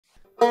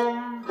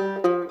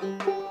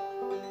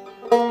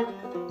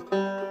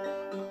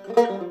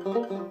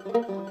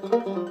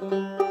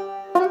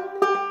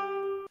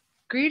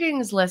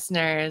Greetings,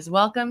 listeners.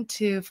 Welcome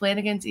to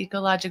Flanigan's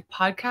Ecologic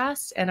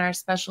podcast and our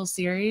special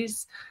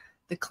series,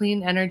 The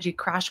Clean Energy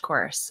Crash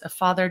Course, a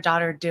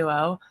father-daughter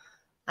duo.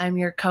 I'm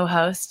your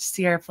co-host,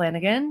 Sierra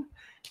Flanigan,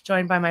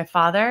 joined by my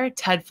father,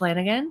 Ted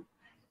Flanigan.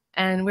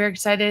 And we're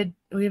excited.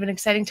 We have an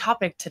exciting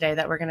topic today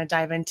that we're going to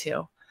dive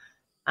into,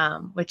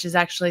 which is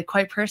actually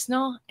quite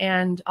personal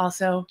and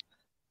also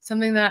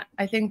something that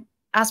I think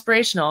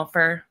aspirational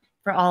for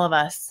all of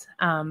us.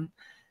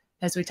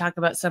 As we talk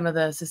about some of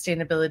the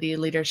sustainability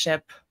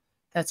leadership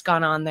that's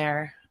gone on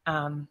there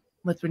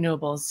with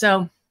renewables.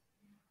 So,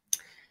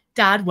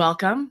 Dad,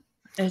 welcome.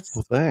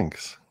 Well,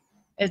 thanks.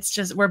 It's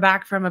just, we're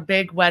back from a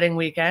big wedding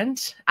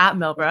weekend at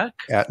Millbrook.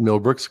 At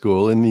Millbrook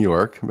School in New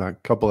York, about a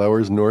couple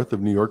hours north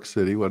of New York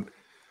City.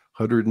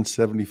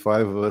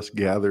 175 of us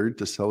gathered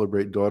to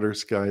celebrate daughter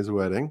Sky's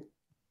wedding.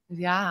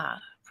 Yeah,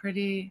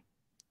 pretty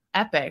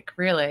epic,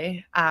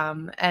 really.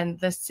 And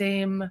the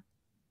same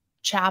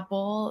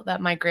chapel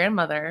that my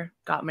grandmother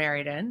got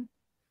married in.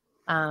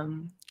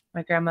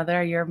 My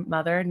grandmother, your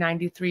mother,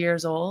 93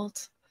 years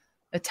old,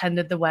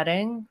 attended the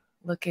wedding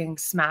looking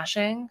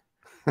smashing.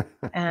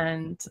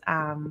 And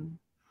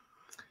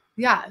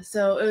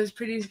so it was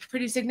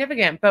pretty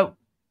significant. But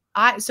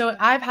I spent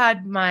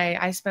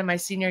my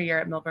senior year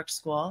at Millbrook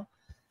School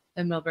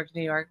in Millbrook,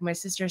 New York. My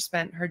sister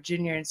spent her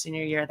junior and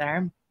senior year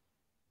there.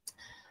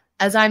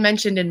 As I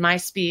mentioned in my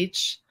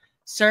speech,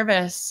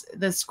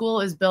 the school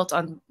is built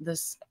on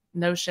this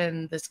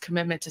notion, this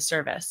commitment to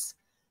service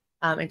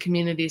and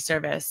community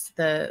service.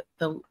 The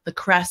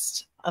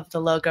crest of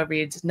the logo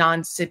reads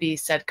 "Non sibi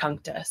sed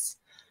cunctus,"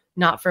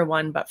 not for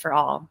one but for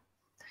all.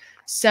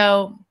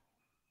 So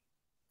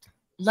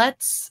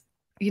let's,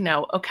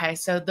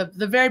 so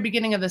the very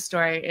beginning of the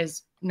story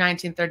is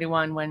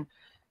 1931 when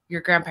your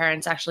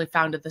grandparents actually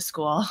founded the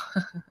school.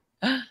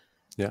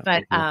 Yeah.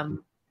 But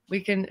we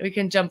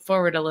can jump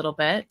forward a little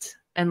bit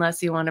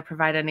unless you want to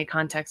provide any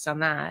context on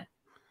that.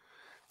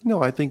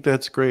 No, I think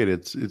that's great.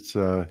 It's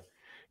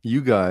you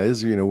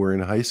guys, we're in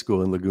high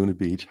school in Laguna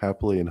Beach,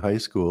 happily in high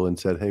school, and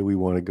said, hey, we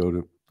want to go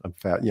to,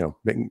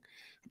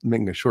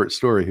 making a short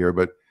story here,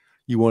 but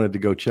you wanted to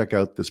go check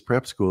out this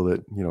prep school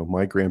that,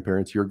 my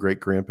grandparents, your great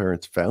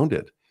grandparents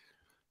founded.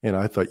 And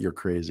I thought, you're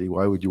crazy.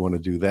 Why would you want to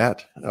do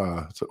that?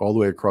 So all the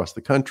way across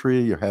the country,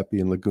 you're happy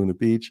in Laguna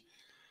Beach,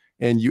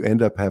 and you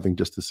end up having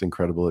just this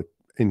incredible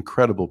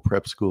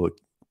prep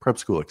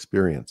school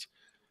experience.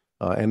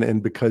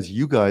 And because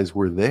you guys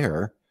were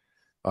there,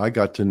 I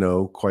got to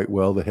know quite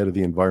well the head of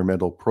the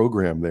environmental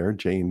program there,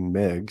 Jane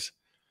Meggs,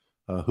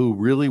 who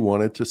really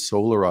wanted to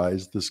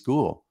solarize the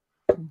school.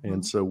 Mm-hmm.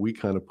 And so we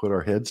kind of put our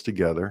heads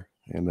together,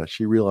 and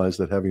she realized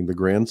that having the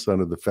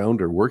grandson of the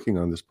founder working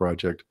on this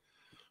project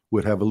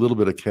would have a little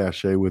bit of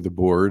cachet with the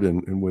board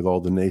and with all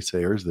the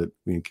naysayers that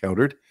we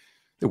encountered.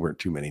 There weren't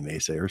too many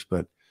naysayers,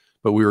 but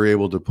we were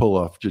able to pull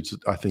off just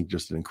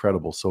an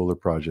incredible solar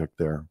project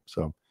there.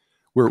 So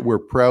we're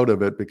proud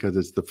of it because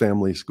it's the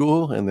family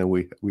school, and then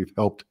we've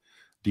helped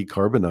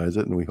decarbonize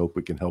it, and we hope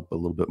we can help a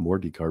little bit more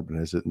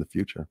decarbonize it in the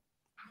future.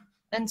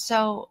 And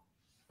so,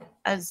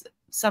 as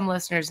some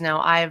listeners know,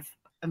 I've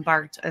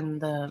embarked in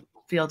the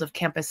field of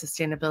campus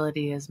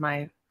sustainability as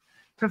my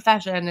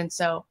profession. And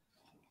so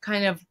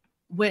kind of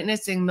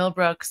witnessing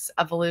Millbrook's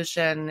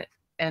evolution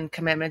and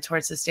commitment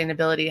towards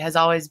sustainability has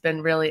always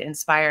been really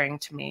inspiring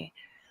to me.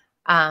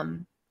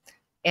 And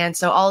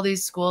so all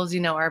these schools,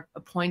 are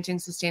appointing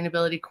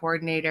sustainability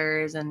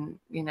coordinators and,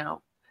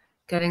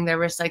 getting their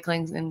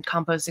recycling and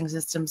composting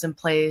systems in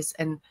place.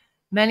 And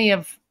many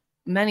of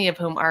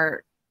whom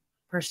are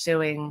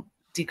pursuing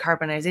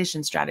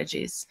decarbonization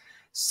strategies.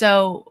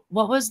 So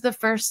what was the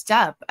first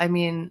step? I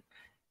mean,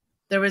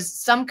 there was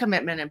some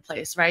commitment in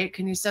place, right?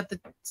 Can you set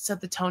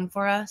the tone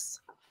for us?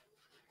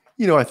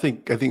 I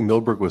think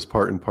Millbrook was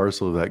part and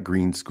parcel of that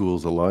Green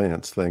Schools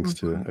Alliance, thanks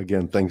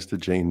to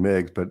Jane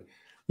Meggs. But,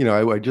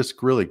 I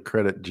just really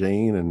credit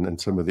Jane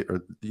and some of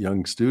the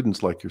young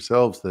students like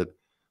yourselves that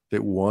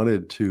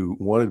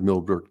wanted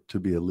Millbrook to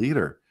be a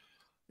leader.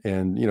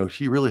 And,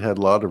 she really had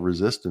a lot of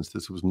resistance.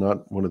 This was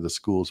not one of the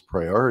school's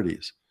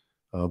priorities.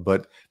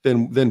 But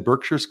then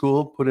Berkshire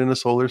School put in a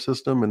solar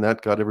system, and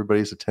that got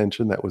everybody's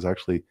attention. That was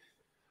actually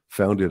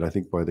founded, I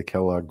think, by the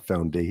Kellogg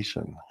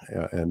Foundation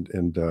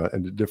and a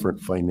different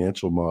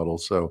financial model.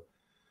 So,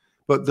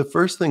 but the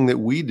first thing that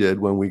we did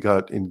when we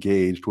got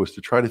engaged was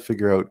to try to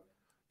figure out,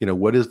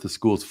 what is the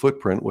school's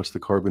footprint? What's the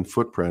carbon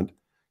footprint?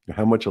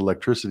 How much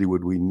electricity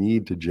would we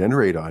need to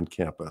generate on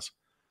campus?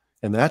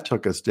 And that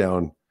took us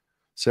down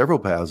several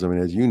paths. I mean,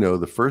 as you know,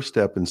 the first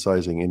step in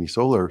sizing any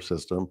solar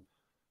system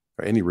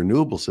or any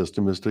renewable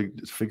system is to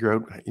figure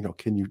out,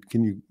 can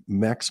you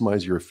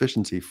maximize your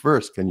efficiency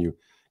first? Can you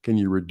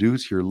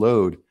reduce your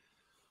load?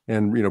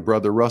 And,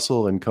 Brother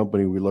Russell and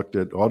company, we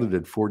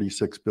audited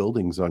 46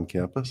 buildings on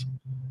campus,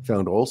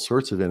 found all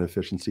sorts of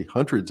inefficiency,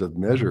 hundreds of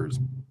measures.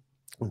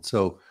 And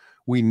so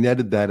we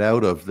netted that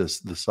out of the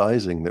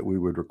sizing that we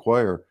would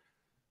require.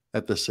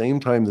 At the same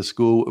time, the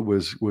school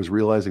was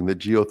realizing that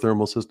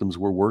geothermal systems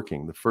were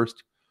working. The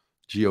first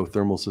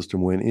geothermal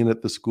system went in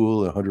at the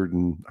school,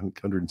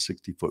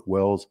 160-foot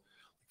wells,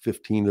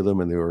 15 of them,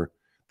 and they were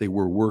they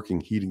were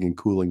working, heating and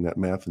cooling that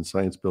math and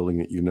science building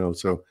that you know.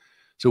 So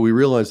we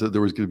realized that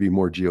there was going to be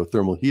more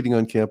geothermal heating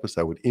on campus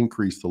that would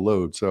increase the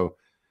load. So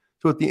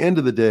at the end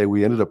of the day,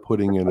 we ended up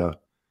putting in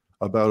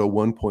about a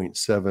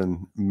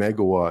 1.7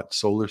 megawatt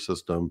solar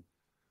system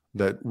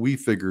that we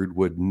figured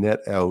would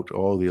net out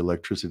all the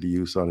electricity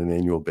use on an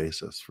annual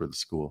basis for the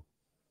school.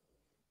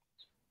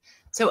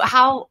 So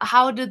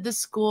how did the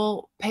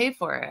school pay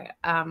for it?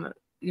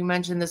 You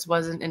mentioned this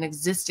wasn't an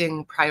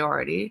existing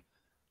priority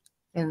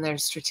in their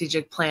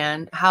strategic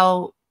plan.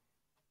 How?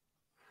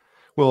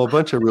 Well, a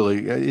bunch of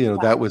really,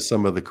 that was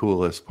some of the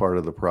coolest part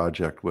of the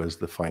project was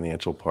the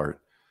financial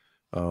part,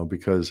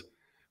 because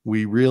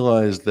we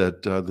realized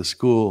that the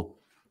school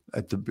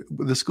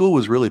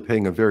was really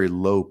paying a very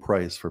low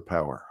price for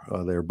power.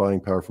 They were buying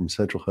power from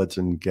Central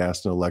Hudson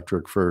Gas and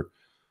Electric for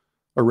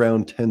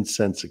around 10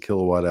 cents a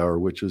kilowatt hour,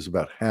 which is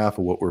about half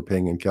of what we're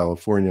paying in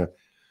California.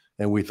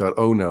 And we thought,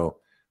 oh no,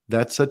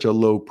 that's such a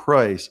low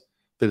price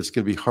that it's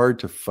going to be hard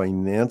to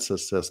finance a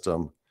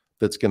system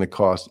that's going to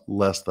cost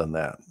less than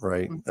that,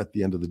 right? Mm-hmm. At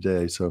the end of the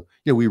day. So,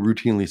 we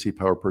routinely see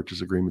power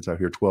purchase agreements out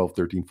here, 12,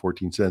 13,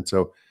 14 cents.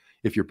 So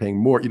if you're paying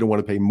more, you don't want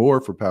to pay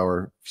more for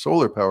power,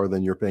 solar power,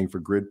 than you're paying for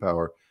grid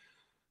power.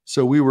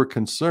 So we were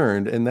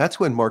concerned. And that's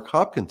when Mark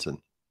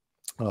Hopkinson,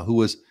 who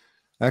was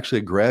actually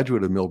a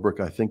graduate of Millbrook,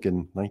 I think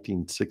in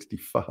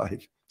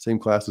 1965, same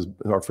class as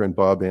our friend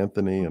Bob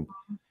Anthony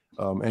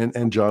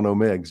and John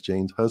O'Meggs,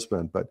 Jane's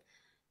husband. But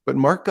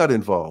Mark got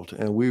involved,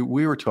 and we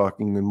were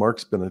talking, and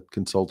Mark's been a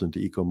consultant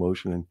to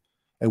EcoMotion,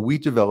 and we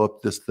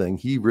developed this thing.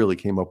 He really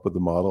came up with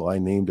the model. I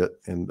named it,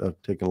 and I've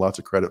taken lots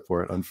of credit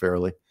for it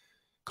unfairly,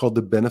 called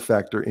the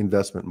Benefactor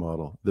Investment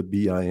Model, the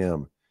BIM.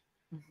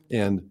 Mm-hmm.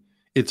 And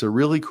it's a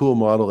really cool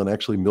model, and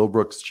actually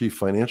Millbrook's chief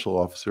financial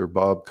officer,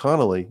 Bob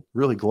Connolly,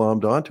 really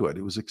glommed onto it.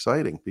 It was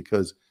exciting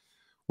because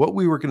what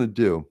we were going to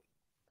do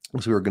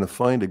was we were going to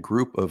find a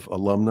group of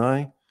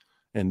alumni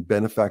and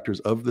benefactors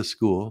of the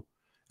school,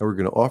 and we're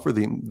going to offer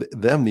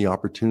them the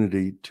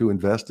opportunity to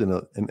invest in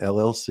an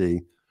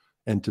LLC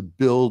and to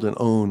build and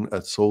own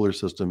a solar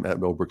system at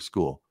Millbrook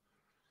School.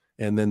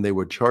 And then they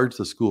would charge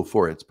the school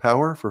for its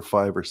power for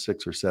 5 or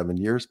 6 or 7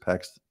 years,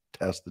 past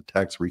the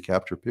tax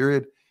recapture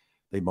period.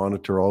 They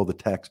monitor all the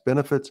tax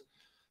benefits.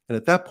 And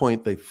at that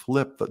point, they've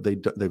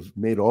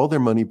made all their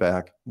money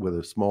back with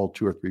a small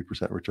 2 or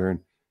 3%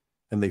 return.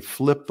 And they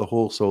flip the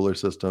whole solar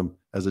system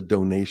as a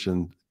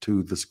donation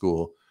to the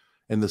school.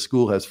 And the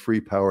school has free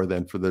power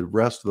then for the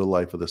rest of the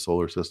life of the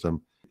solar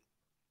system.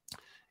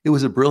 It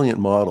was a brilliant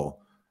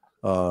model.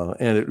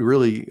 And it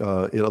really,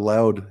 it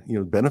allowed,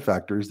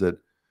 benefactors that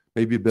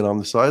maybe have been on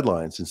the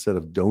sidelines, instead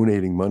of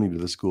donating money to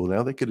the school,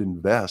 now they could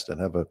invest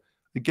and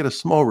get a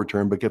small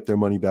return, but get their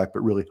money back,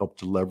 but really help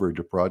to leverage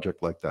a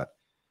project like that.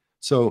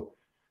 So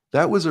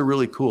that was a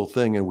really cool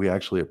thing. And we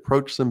actually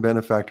approached some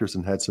benefactors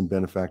and had some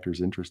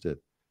benefactors interested.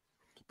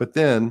 But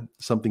then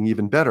something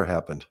even better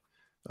happened.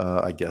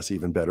 I guess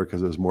even better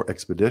because it was more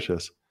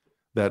expeditious,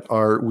 that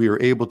we were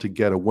able to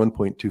get a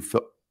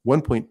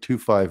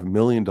 $1.25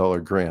 million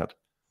grant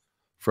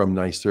from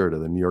NYSERDA,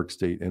 the New York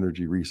State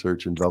Energy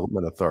Research and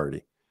Development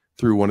Authority,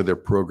 through one of their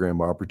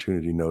program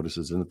opportunity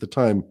notices. And at the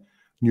time,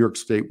 New York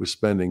State was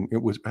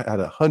had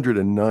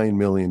 $109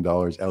 million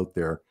out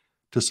there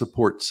to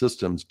support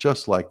systems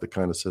just like the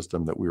kind of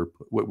system that we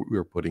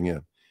were putting in.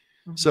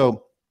 Mm-hmm.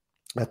 So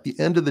at the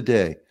end of the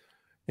day,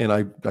 and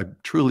I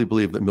truly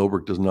believe that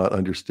Millbrook does not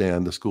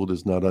understand, the school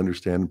does not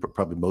understand, but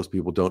probably most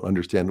people don't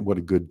understand what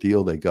a good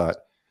deal they got.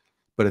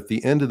 But at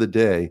the end of the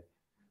day,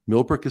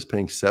 Millbrook is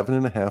paying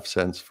 7.5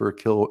 cents for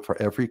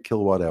every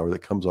kilowatt hour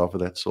that comes off of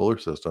that solar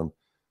system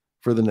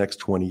for the next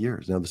 20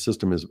 years. Now, the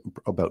system is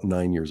about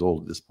 9 years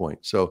old at this point.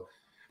 So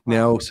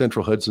now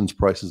Central Hudson's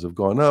prices have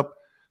gone up.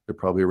 They're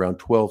probably around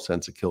 12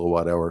 cents a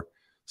kilowatt hour.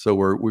 So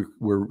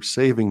we're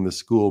saving the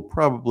school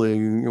probably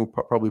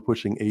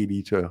pushing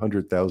 $80,000 to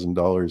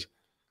 $100,000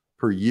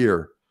 per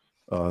year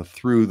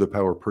through the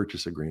power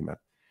purchase agreement.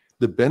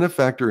 The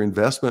Benefactor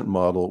Investment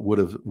Model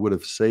would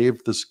have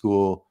saved the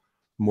school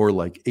more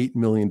like $8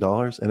 million.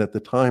 And at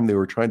the time, they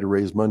were trying to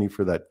raise money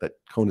for that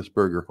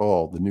Konisberger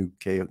Hall, the new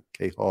K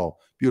Hall,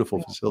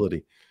 beautiful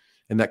facility.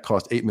 And that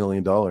cost $8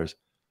 million.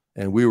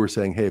 And we were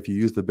saying, hey, if you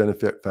use the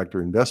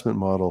Benefactor Investment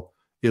Model,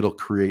 it'll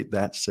create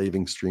that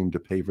saving stream to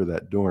pay for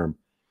that dorm.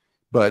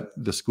 But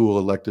the school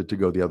elected to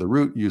go the other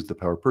route, use the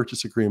power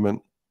purchase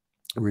agreement,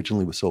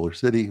 originally with Solar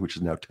City, which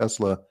is now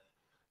Tesla,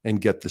 and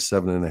get the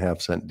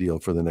 7.5 cent deal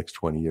for the next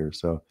 20 years.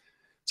 So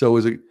it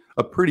was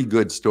a pretty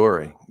good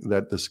story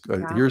that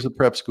here's a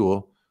prep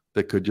school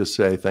that could just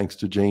say, thanks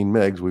to Jane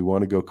Meggs, we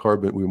want to be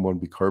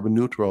carbon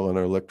neutral on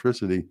our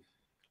electricity.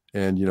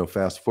 And,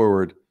 fast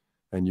forward,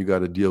 and you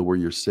got a deal where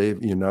you're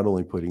not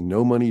only putting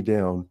no money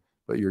down,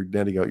 but you're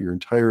netting out your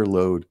entire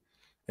load,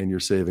 and you're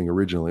saving,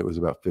 originally it was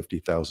about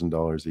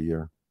 $50,000 a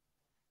year.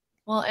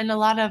 Well, and a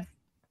lot of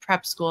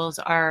prep schools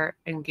are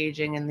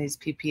engaging in these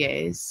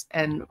PPAs.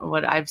 And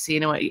what I've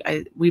seen and what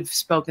we've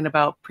spoken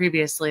about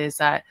previously is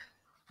that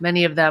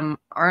many of them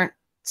aren't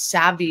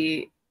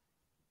savvy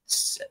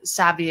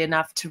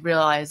enough to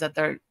realize that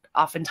they're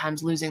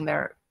oftentimes losing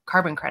their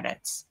carbon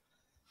credits.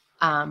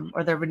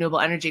 or the renewable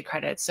energy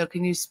credits. So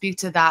can you speak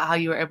to that, how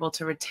you were able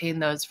to retain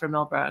those for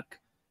Millbrook,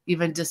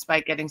 even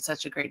despite getting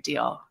such a great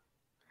deal?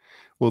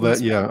 Well,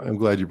 I'm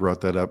glad you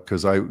brought that up,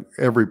 because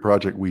every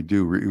project we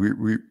do,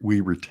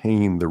 we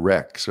retain the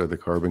RECs, or the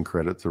carbon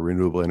credits, the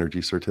renewable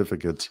energy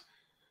certificates,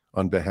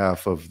 on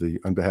behalf of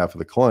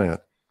the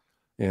client.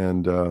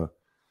 And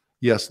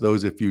yes,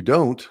 those, if you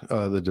don't,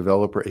 the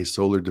developer, a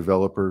solar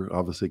developer,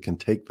 obviously can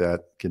take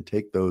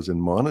those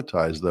and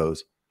monetize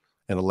those,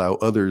 and allow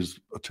others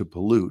to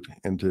pollute,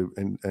 and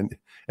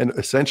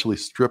essentially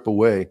strip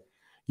away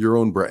your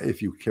own,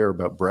 if you care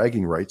about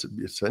bragging rights,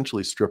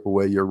 essentially strip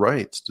away your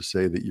rights to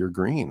say that you're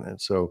green.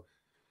 And so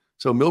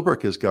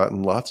Millbrook has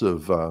gotten lots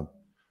of,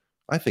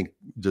 I think,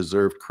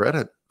 deserved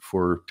credit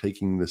for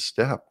taking this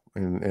step,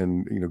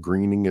 and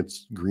greening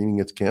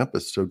its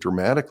campus so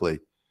dramatically.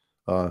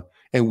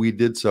 And we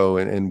did so,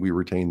 and we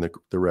retained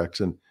the RECs.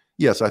 And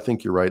yes, I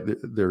think you're right.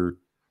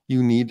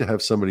 You need to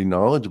have somebody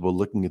knowledgeable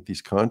looking at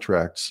these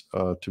contracts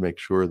to make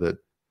sure that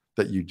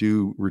you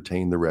do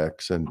retain the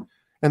RECs, and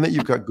that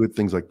you've got good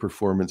things like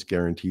performance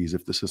guarantees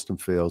if the system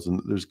fails,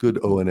 and there's good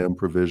O&M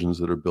provisions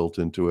that are built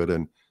into it,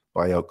 and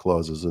buyout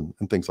clauses and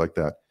things like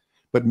that.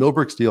 But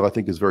Millbrook's deal, I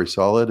think, is very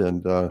solid,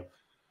 and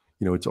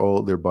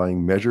they're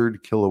buying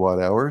measured kilowatt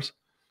hours.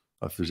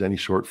 If there's any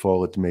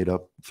shortfall, it's made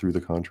up through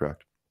the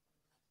contract.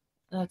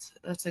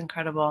 That's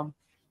incredible.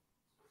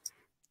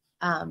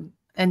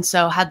 And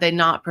so had they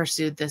not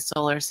pursued this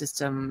solar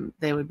system,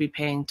 they would be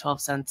paying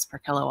 12 cents per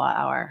kilowatt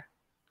hour,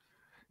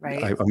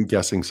 right? I'm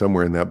guessing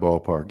somewhere in that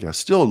ballpark. Yeah,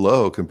 still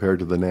low compared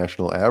to the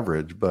national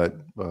average, but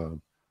right.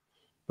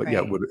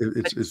 Yeah,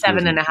 it's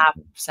 7.5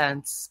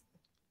 cents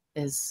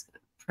is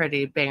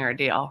pretty banger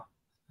deal.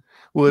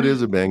 Well, it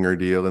is a banger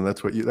deal, and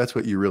that's what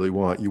you really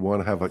want. You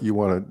want to have a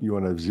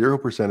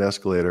 0%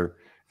 escalator,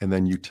 and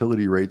then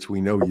utility rates.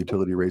 We know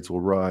utility rates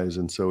will rise,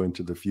 and so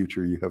into the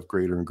future, you have a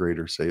greater and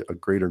greater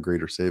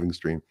saving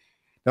stream.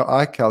 Now,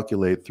 I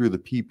calculate through the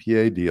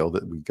PPA deal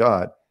that we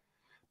got,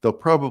 they'll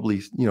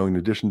probably, in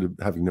addition to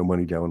having no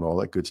money down and all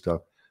that good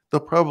stuff,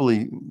 they'll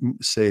probably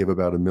save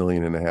about $1.5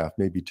 million,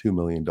 maybe $2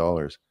 million.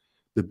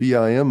 The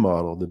BIM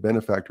model, the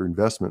Benefactor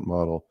Investment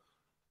Model,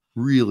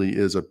 really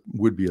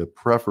would be a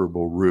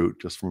preferable route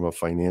just from a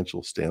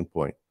financial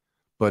standpoint,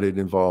 but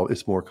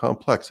it's more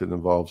complex. It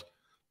involves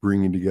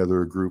bringing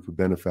together a group of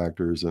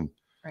benefactors, and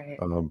right.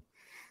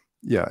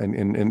 Yeah,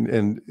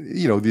 and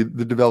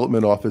the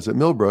development office at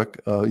Millbrook,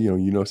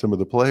 some of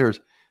the players,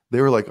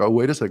 they were like, oh,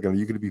 wait a second, are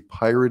you going to be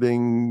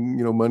pirating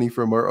money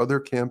from our other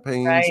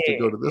campaigns to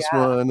go to this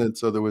one? And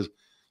so there was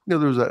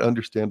that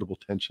understandable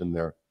tension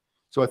there.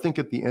 So I think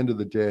at the end of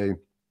the day,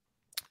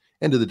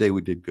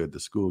 we did good. The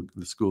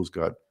school's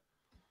got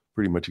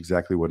pretty much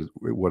exactly what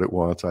it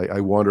wants. I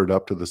wandered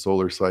up to the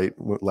solar site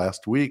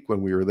last week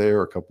when we were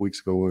there, a couple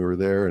weeks ago when we were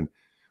there, and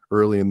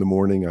early in the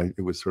morning,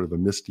 it was sort of a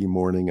misty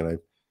morning, and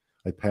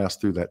I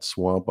passed through that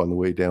swamp on the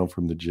way down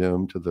from the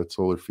gym to the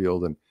solar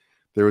field, and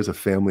there was a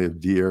family of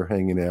deer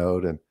hanging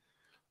out. And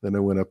then I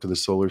went up to the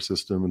solar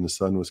system, and the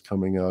sun was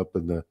coming up,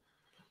 and the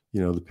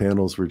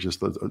panels were just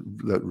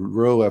that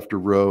row after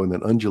row, and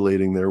then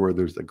undulating there where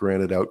there's the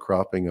granite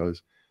outcropping. I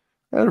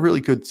had a really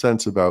good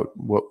sense about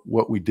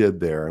what we did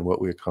there and what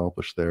we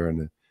accomplished there,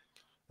 and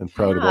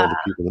proud of all the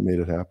people that made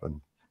it happen.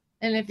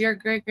 And if your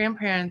great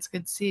grandparents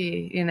could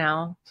see,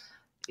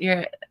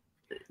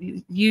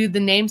 the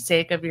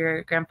namesake of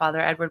your grandfather,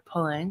 Edward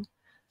Pulling,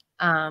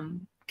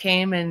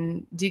 came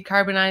and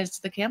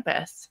decarbonized the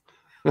campus.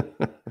 Yeah,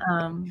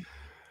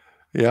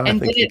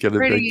 and did it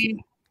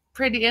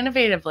pretty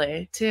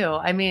innovatively too.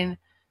 I mean,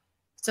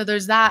 so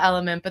there's that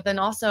element, but then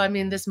also,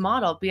 this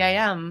model,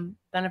 BIM,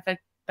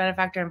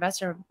 Benefactor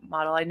Investment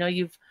Model. I know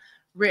you've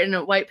written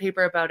a white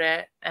paper about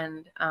it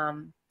and,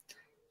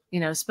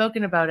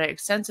 spoken about it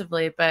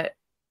extensively, but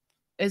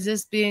is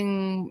this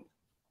being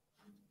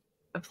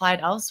applied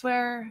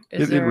elsewhere?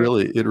 It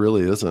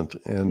really isn't.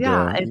 And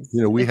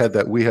we had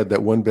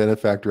that one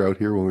benefactor out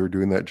here when we were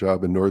doing that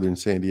job in northern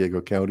San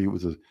Diego County. It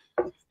was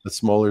a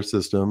smaller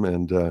system,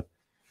 and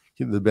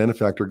the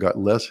benefactor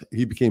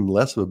he became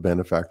less of a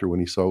benefactor when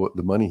he saw what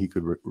the money he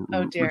could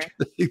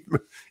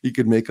he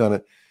could make on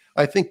it.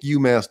 I think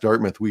UMass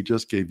Dartmouth, we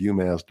just gave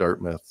UMass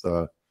Dartmouth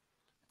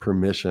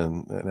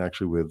permission, and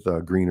actually with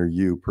Greener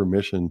U,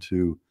 permission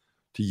to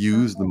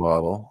use the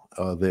model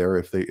there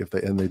if they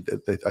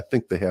I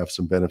think they have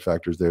some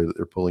benefactors there that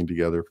they're pulling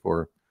together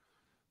for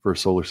a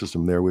solar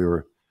system there. We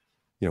were,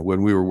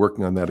 when we were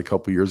working on that a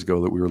couple of years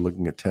ago, that we were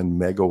looking at 10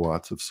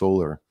 megawatts of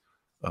solar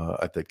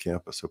at that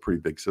campus, so pretty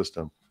big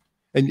system.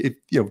 And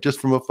just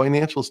from a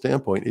financial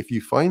standpoint, if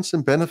you find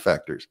some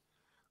benefactors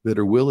that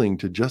are willing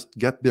to just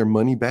get their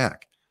money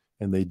back,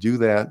 and they do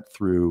that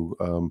through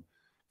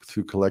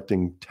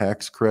collecting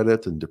tax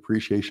credits and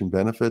depreciation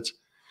benefits,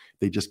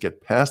 they just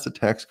get past the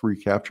tax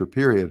recapture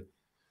period.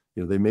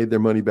 They made their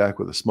money back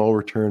with a small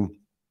return.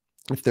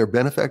 If they're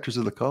benefactors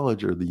of the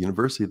college or the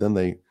university, or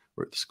the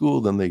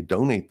school, then they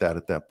donate that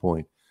at that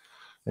point.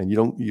 And you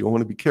don't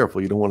want to be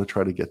careful. You don't want to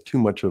try to get too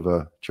much of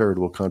a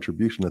charitable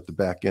contribution at the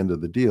back end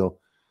of the deal,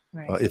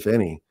 right. If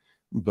any.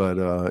 but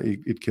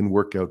it can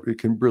work out. It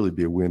can really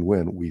be a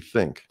win-win, we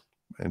think.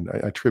 And I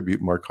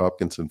attribute Mark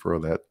Hopkinson for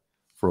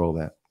all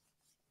that.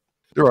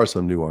 There are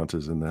some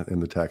nuances in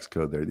the tax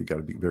code there that you got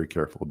to be very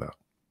careful about.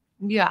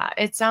 Yeah,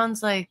 it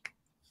sounds like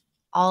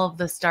all of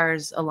the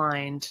stars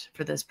aligned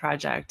for this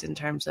project in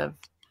terms of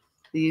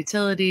the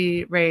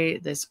utility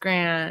rate, this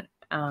grant,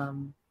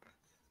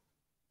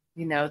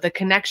 the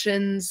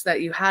connections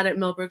that you had at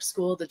Millbrook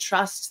School, the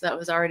trust that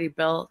was already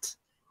built,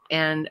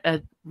 and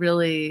a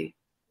really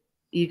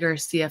eager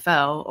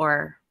CFO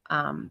or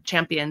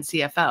champion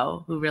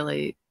CFO who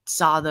really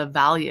saw the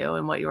value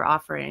in what you were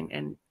offering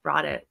and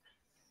brought it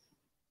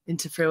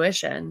into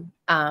fruition.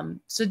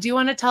 So do you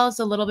want to tell us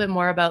a little bit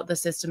more about the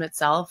system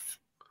itself?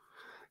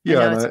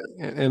 Yeah,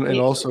 and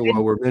also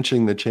while we're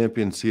mentioning the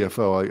champion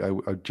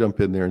CFO, I jump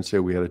in there and say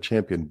we had a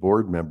champion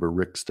board member,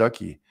 Rick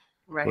Stuckey,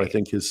 right. who I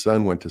think his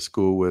son went to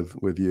school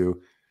with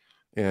you,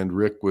 and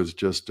Rick was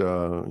just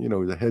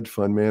the hedge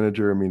fund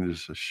manager. I mean,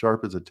 just as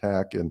sharp as a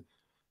tack, and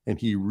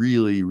he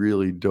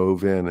really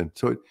dove in, and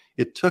so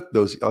it took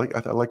those. I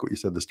like what you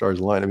said, the stars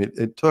aligned. I mean,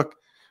 it took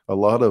a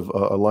lot of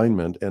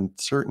alignment and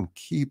certain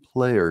key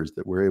players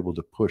that were able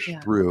to push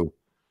through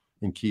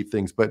and key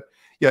things. But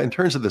yeah, in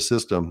terms of the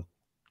system,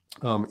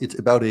 it's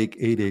about 8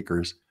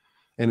 acres,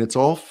 and it's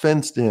all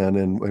fenced in.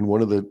 And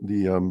one of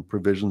the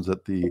provisions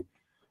that the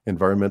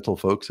environmental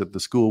folks at the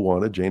school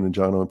wanted, Jane and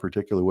Jono in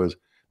particular, was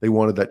they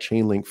wanted that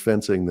chain link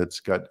fencing that's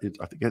got it.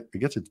 I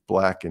guess it's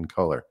black in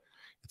color.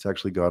 It's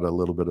actually got a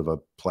little bit of a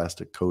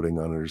plastic coating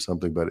on it or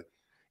something, but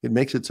it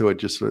makes it so it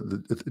just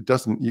it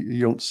doesn't. You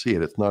don't see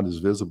it. It's not as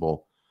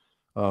visible.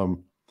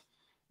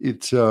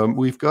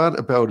 We've got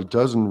about a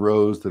dozen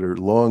rows that are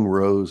long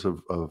rows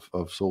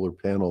of solar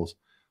panels.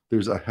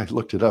 I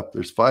looked it up.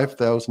 There's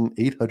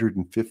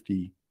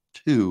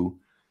 5,852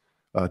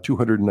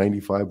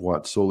 295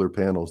 watt solar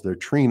panels. They're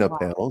Trina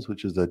panels,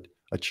 which is a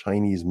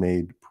Chinese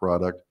made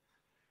product.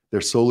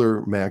 They're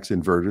Solar Max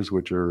inverters,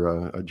 which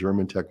are a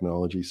German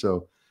technology.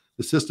 So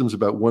the system's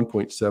about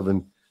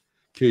 1.7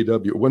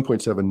 kW,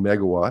 1.7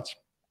 megawatts.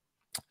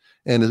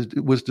 And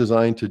it was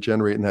designed to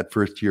generate in that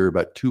first year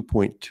about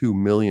 2.2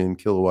 million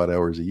kilowatt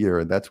hours a year.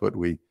 And that's what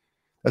we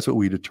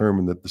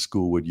determined that the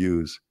school would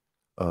use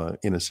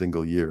in a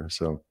single year.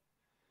 So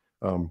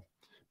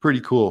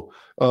pretty cool.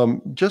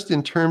 Just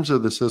in terms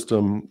of the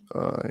system,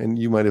 and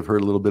you might have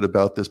heard a little bit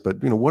about this,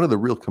 but one of the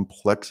real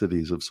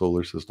complexities of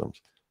solar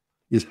systems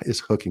is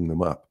hooking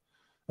them up,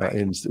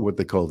 and what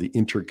they call the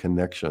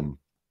interconnection.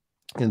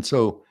 And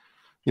so,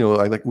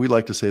 we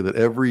like to say that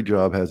every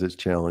job has its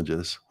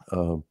challenges,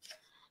 and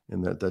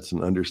that's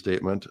an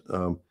understatement.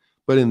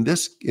 But in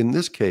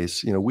this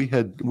case, we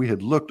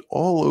had looked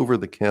all over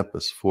the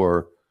campus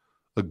for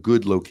a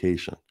good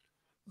location.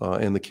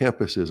 And the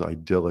campus is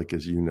idyllic,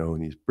 as you know,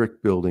 in these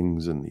brick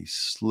buildings and these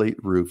slate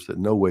roofs that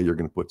no way you're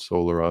going to put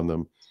solar on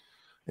them.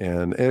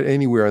 And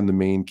anywhere on the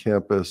main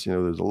campus,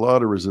 there's a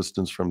lot of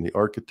resistance from the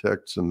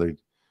architects and the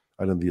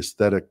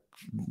aesthetic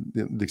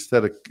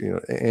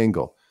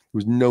angle. There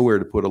was nowhere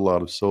to put a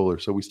lot of solar.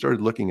 So we started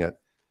looking at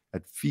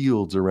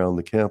fields around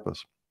the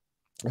campus.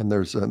 And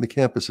the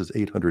campus is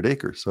 800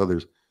 acres. So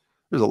there's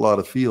a lot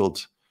of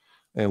fields.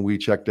 And we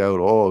trooped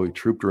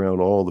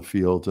around all the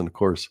fields. And of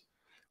course,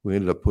 we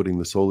ended up putting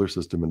the solar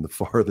system in the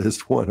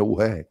farthest one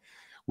away,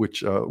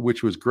 which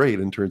was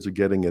great in terms of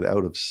getting it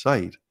out of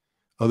sight,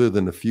 other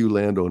than a few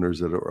landowners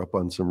that are up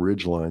on some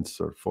ridge lines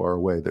sort of far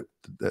away that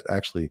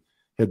actually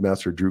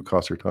Headmaster Drew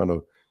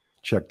Cosertano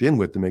checked in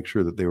with to make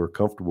sure that they were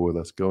comfortable with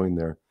us going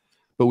there.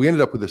 But we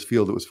ended up with this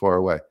field that was far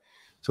away.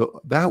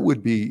 So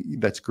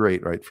that's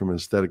great, right, from an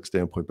aesthetic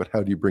standpoint, but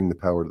how do you bring the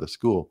power to the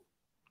school?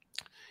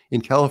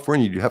 In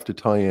California, you have to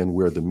tie in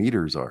where the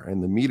meters are,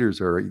 and the meters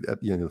are at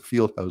the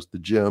field house, the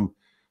gym.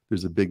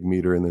 There's a big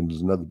meter, and then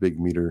there's another big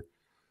meter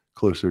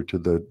closer to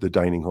the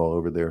dining hall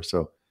over there.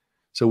 So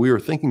we were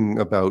thinking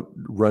about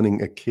running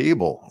the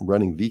cable,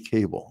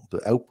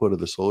 the output of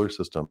the solar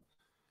system,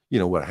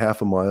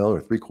 half a mile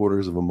or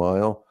 3/4 of a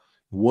mile.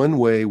 One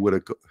way would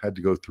have had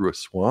to go through a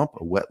swamp,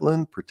 a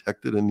wetland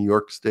protected in New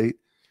York State.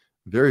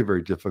 Very,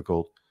 very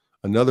difficult.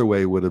 Another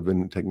way would have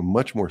been taking a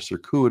much more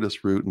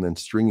circuitous route and then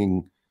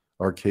stringing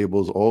our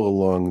cables all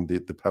along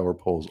the power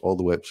poles all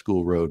the way up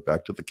School Road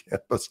back to the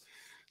campus.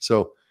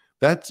 So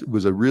that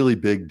was a really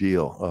big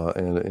deal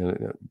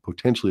and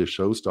potentially a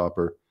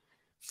showstopper.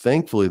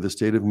 Thankfully, the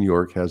state of New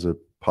York has a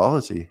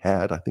policy,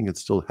 I think it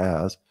still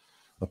has,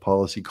 a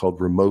policy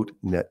called remote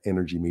net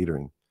energy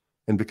metering.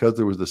 And because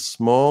there was a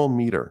small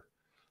meter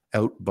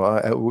out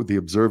with the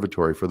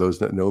observatory, for those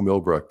that know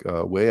Millbrook,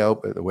 way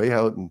out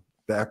and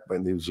back by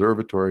the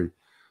observatory,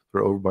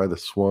 over by the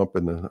swamp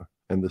and the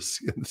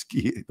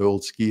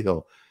old ski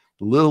hill,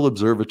 the little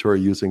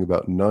observatory using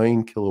about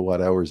 9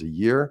 kilowatt hours a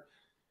year,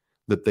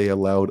 that they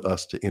allowed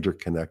us to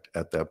interconnect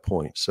at that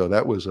point. So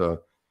that was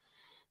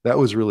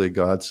really a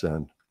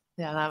godsend.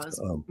 Yeah, that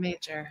was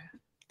major.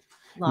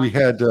 We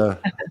had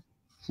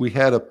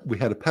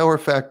a power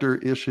factor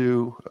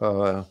issue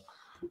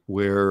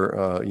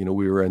where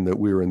we were in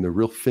the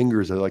real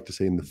fingers, I like to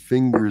say, in the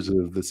fingers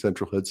of the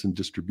Central Hudson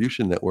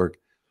distribution network,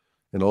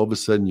 and all of a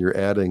sudden you're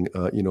adding,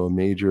 a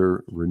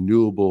major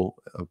renewable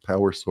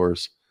power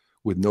source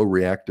with no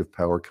reactive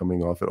power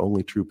coming off it,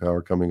 only true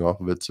power coming off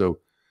of it. So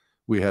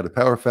we had a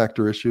power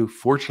factor issue.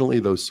 Fortunately,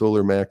 those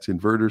Solar Max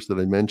inverters that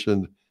I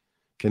mentioned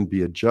can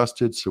be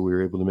adjusted, so we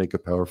were able to make a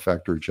power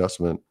factor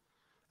adjustment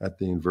at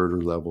the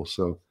inverter level.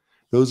 So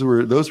those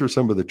were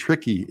some of the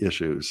tricky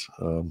issues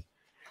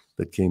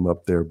that came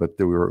up there, but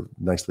they were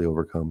nicely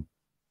overcome.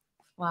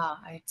 Wow,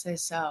 I'd say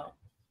so.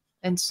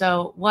 And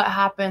so what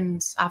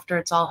happens after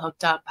it's all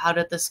hooked up? How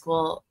did the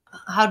school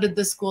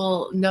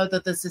know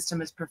that the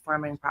system is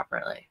performing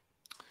properly?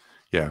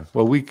 Yeah,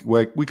 well, we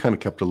kind of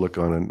kept a look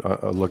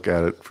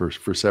at it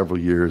for several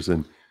years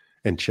and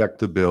checked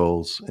the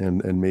bills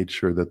and made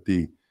sure that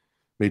the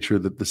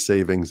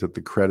savings, that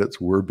the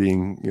credits were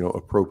being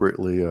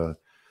appropriately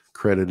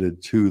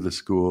credited to the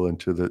school and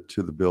to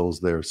the bills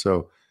there.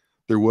 So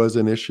there was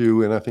an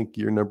issue, and I think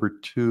year number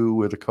 2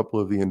 with a couple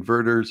of the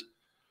inverters.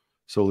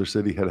 Solar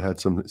City had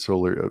some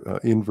solar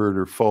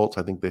inverter faults.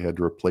 I think they had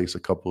to replace a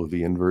couple of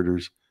the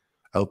inverters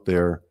out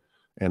there,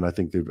 and I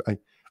think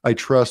I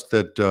trust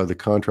that the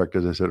contract,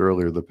 as I said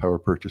earlier, the power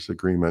purchase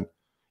agreement,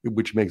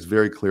 which makes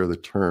very clear the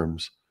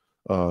terms,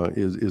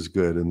 is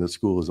good, and the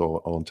school is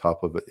all on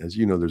top of it. As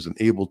you know, there's an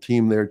able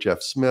team there,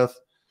 Jeff Smith,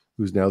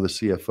 who's now the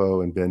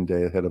CFO, and Ben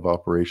Day, head of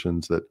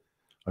operations, that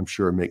I'm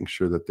sure are making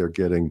sure that they're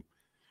getting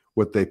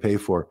what they pay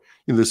for.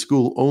 The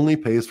school only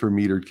pays for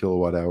metered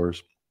kilowatt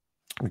hours,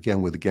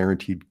 again with a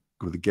guaranteed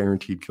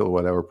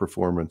kilowatt hour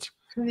performance.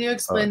 Can you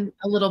explain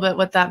a little bit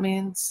what that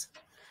means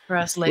for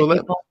us lay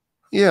people?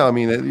 Yeah, I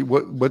mean,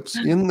 what's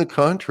in the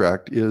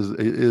contract is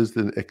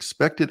the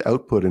expected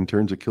output in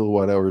terms of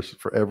kilowatt hours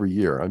for every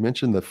year. I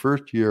mentioned the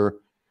first year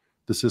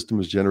the system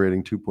is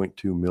generating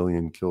 2.2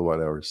 million kilowatt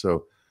hours.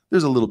 So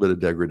there's a little bit of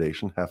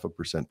degradation,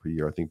 0.5% per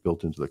year, I think,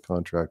 built into the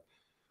contract.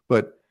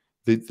 But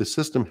the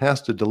system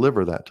has to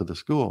deliver that to the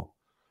school,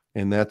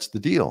 and that's the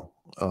deal.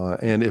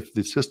 And if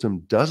the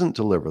system doesn't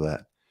deliver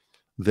that,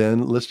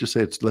 then let's just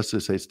say it's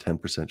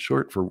 10%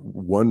 short for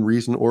one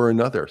reason or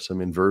another. Some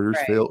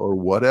inverters fail or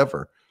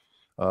whatever.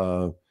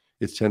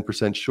 It's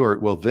 10%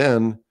 short. Well,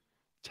 then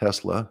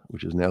Tesla,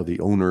 which is now the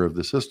owner of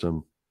the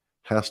system,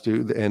 has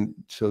to, and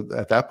so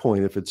at that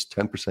point, if it's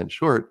 10%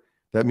 short,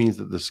 that means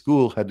that the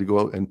school had to go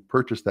out and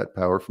purchase that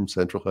power from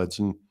Central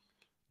Hudson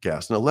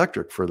Gas and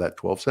Electric for that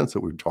 12 cents that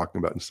we were talking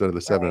about instead of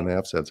the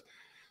 7.5 cents.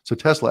 So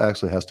Tesla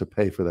actually has to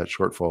pay for that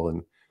shortfall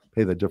and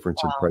pay the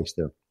difference in price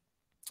there.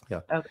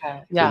 Yeah.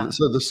 Okay. Yeah.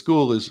 So the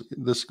school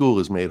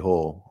is made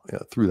whole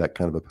through that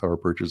kind of a power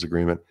purchase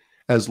agreement,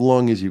 as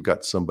long as you've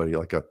got somebody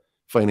like a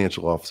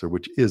financial officer,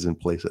 which is in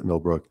place at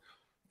Millbrook,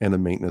 and a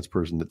maintenance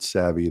person that's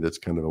savvy, that's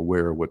kind of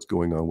aware of what's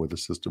going on with the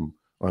system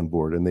on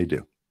board, and they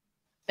do.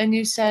 And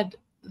you said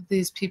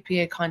these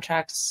PPA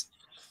contracts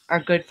are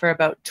good for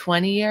about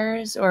 20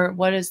 years, or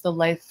what is the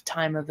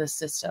lifetime of the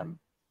system?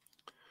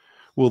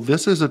 Well,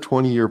 this is a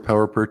 20-year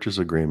power purchase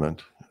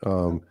agreement.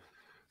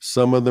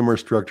 Some of them are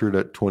structured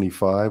at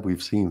 25.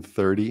 We've seen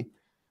 30.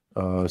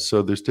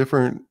 So there's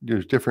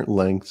different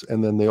lengths,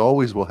 and then they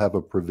always will have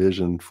a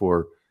provision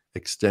for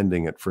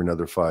extending it for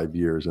another 5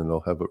 years, and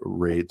they'll have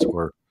rates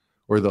or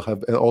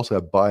they'll also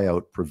have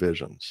buyout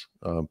provisions.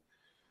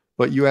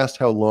 But you asked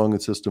how long a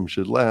system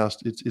should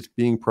last. It's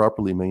being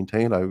properly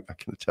maintained. I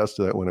can attest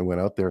to that. When I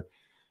went out there,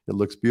 it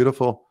looks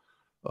beautiful,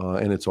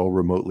 and it's all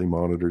remotely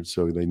monitored,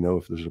 so they know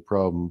if there's a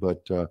problem.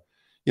 But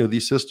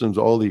these systems,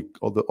 all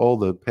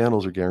the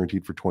panels are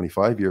guaranteed for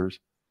 25 years,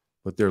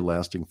 but they're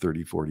lasting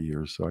 30, 40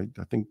 years. So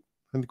I think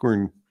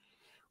we're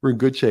in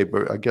good shape.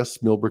 But I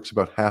guess Millbrook's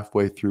about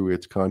halfway through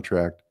its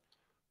contract,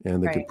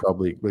 and they can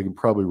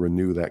probably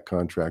renew that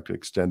contract to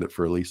extend it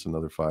for at least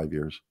another 5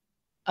 years.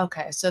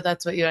 Okay, so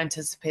that's what you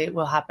anticipate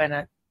will happen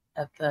at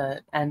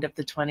the end of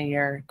the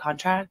 20-year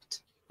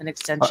contract, an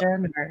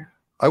extension, or?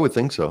 I would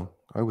think so.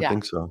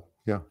 Think so.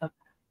 Yeah. Okay.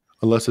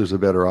 Unless there's a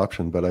better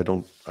option, but I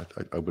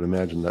would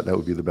imagine that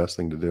would be the best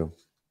thing to do.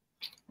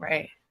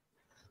 Right.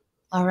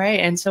 All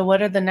right. And so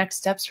what are the next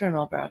steps for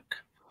Millbrook?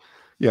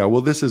 Yeah,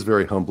 well, this is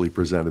very humbly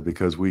presented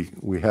because we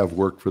have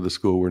worked for the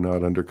school. We're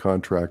not under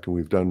contract, and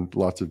we've done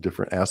lots of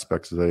different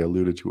aspects, as I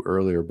alluded to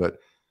earlier. But,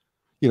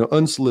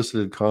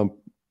 unsolicited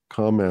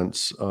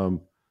comments.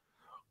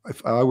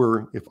 If I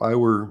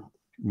were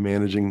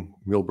managing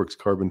Millbrook's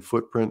carbon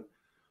footprint,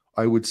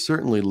 I would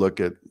certainly look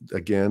at,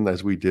 again,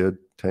 as we did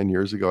 10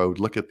 years ago, I would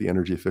look at the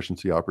energy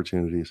efficiency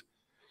opportunities.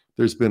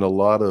 There's been a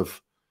lot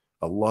of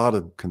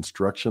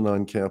construction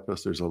on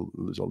campus. There's a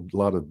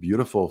lot of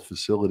beautiful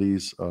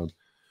facilities.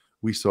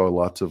 We saw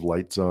lots of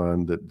lights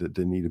on that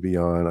didn't need to be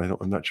on.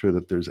 I'm not sure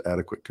that there's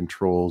adequate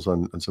controls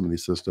on some of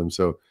these systems.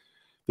 So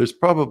there's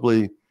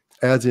probably,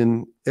 as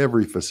in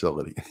every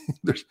facility,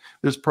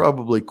 there's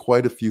probably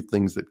quite a few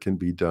things that can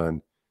be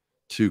done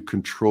to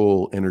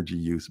control energy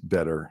use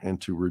better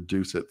and to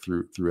reduce it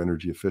through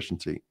energy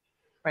efficiency.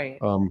 Right.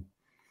 The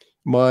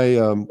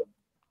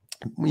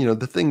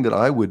thing that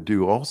I would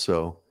do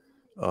also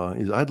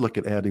is I'd look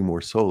at adding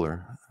more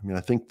solar. I mean, I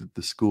think that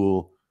the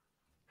school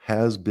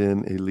has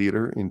been a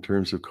leader in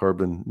terms of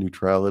carbon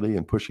neutrality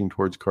and pushing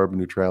towards carbon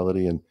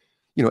neutrality. And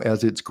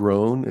as it's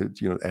grown,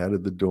 it's,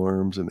 added the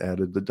dorms and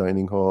added the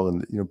dining hall,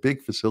 and,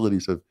 big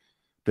facilities have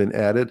been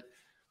added.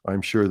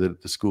 I'm sure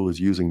that the school is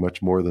using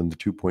much more than the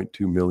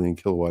 2.2 million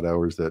kilowatt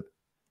hours that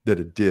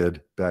it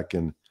did back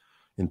in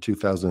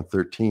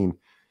 2013.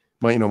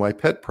 My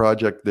pet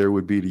project there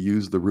would be to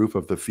use the roof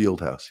of the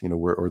field house,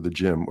 or the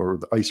gym or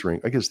the ice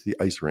rink. I guess the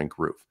ice rink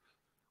roof,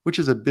 which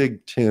is a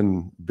big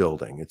tin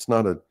building. It's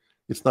not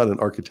an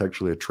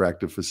architecturally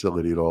attractive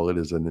facility at all. It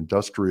is an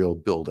industrial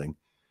building.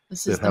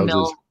 This is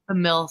the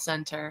mill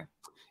center.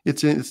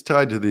 It's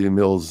tied to the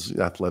Mills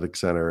Athletic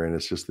Center, and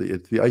it's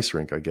the ice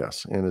rink, I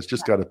guess. And it's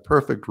just got a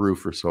perfect roof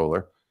for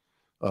solar.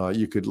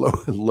 You could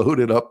load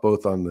it up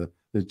both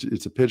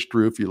it's a pitched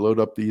roof. You load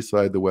up the east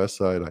side, the west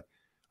side.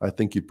 I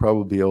think you'd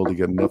probably be able to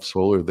get enough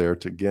solar there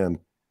to again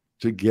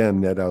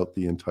net out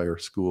the entire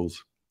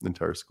school's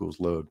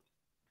load.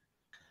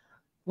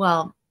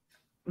 Well,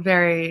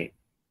 very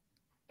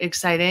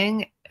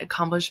exciting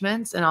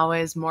accomplishments, and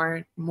always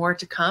more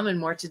to come and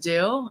more to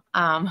do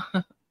on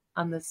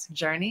this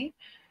journey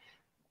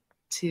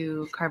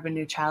to carbon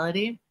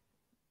neutrality.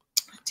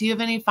 Do you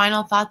have any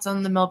final thoughts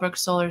on the Millbrook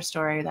solar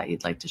story that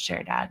you'd like to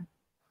share, Dad?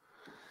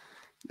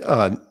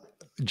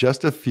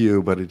 Just a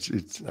few, but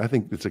I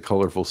think it's a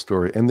colorful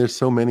story, and there's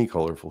so many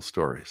colorful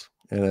stories.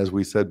 And as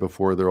we said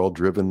before, they're all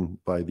driven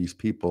by these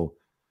people.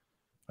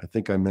 I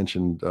think I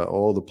mentioned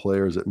all the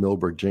players at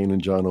Millbrook, Jane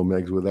and John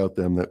O'Meggs. Without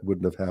them, that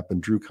wouldn't have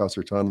happened. Drew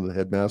Casertano, the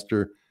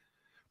headmaster,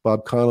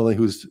 Bob Connolly,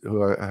 who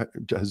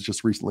has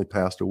just recently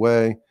passed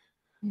away.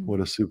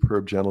 What a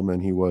superb gentleman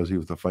he was. He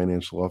was the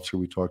financial officer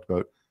we talked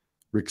about.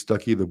 Rick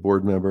Stuckey, the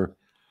board member.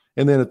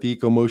 And then at the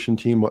EcoMotion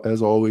team,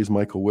 as always,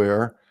 Michael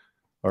Ware,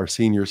 our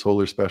senior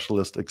solar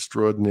specialist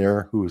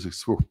extraordinaire, who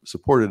was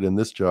supported in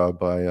this job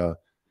by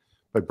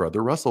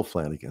brother Russell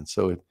Flanigan.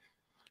 So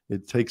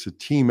it takes a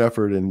team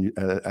effort. And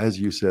as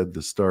you said,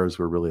 the stars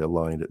were really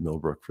aligned at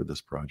Millbrook for this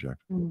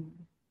project.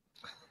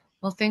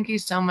 Well, thank you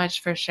so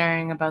much for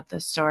sharing about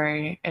this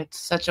story. It's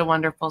such a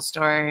wonderful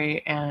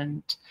story,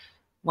 and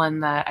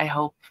one that I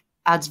hope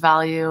adds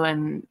value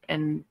and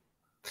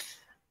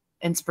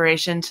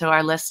inspiration to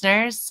our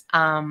listeners.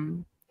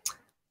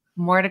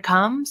 More to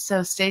come,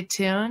 so stay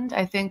tuned.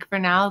 I think for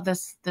now,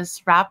 this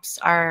wraps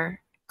our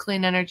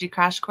clean energy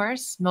crash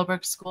course,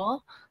 Millbrook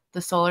School,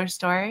 the solar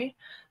story.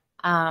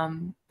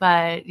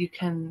 But you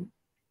can,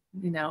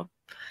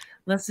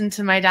 listen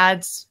to my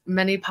dad's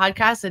many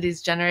podcasts that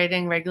he's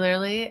generating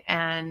regularly,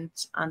 and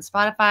on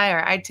Spotify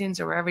or iTunes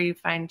or wherever you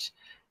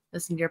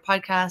listen to your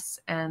podcasts.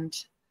 And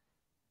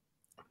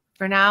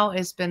for now,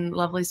 it's been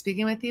lovely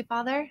speaking with you,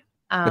 Father.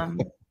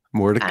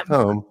 More to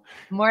come.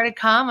 More to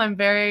come. I'm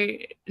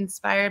very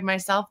inspired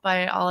myself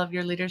by all of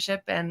your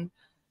leadership and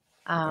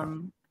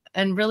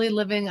really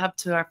living up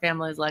to our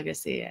family's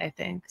legacy, I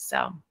think.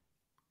 So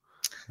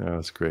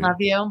that's great. Love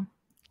you.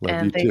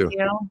 Love you too. Thank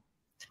you.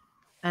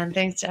 And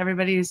thanks to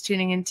everybody who's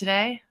tuning in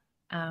today.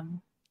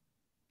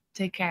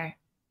 Take care.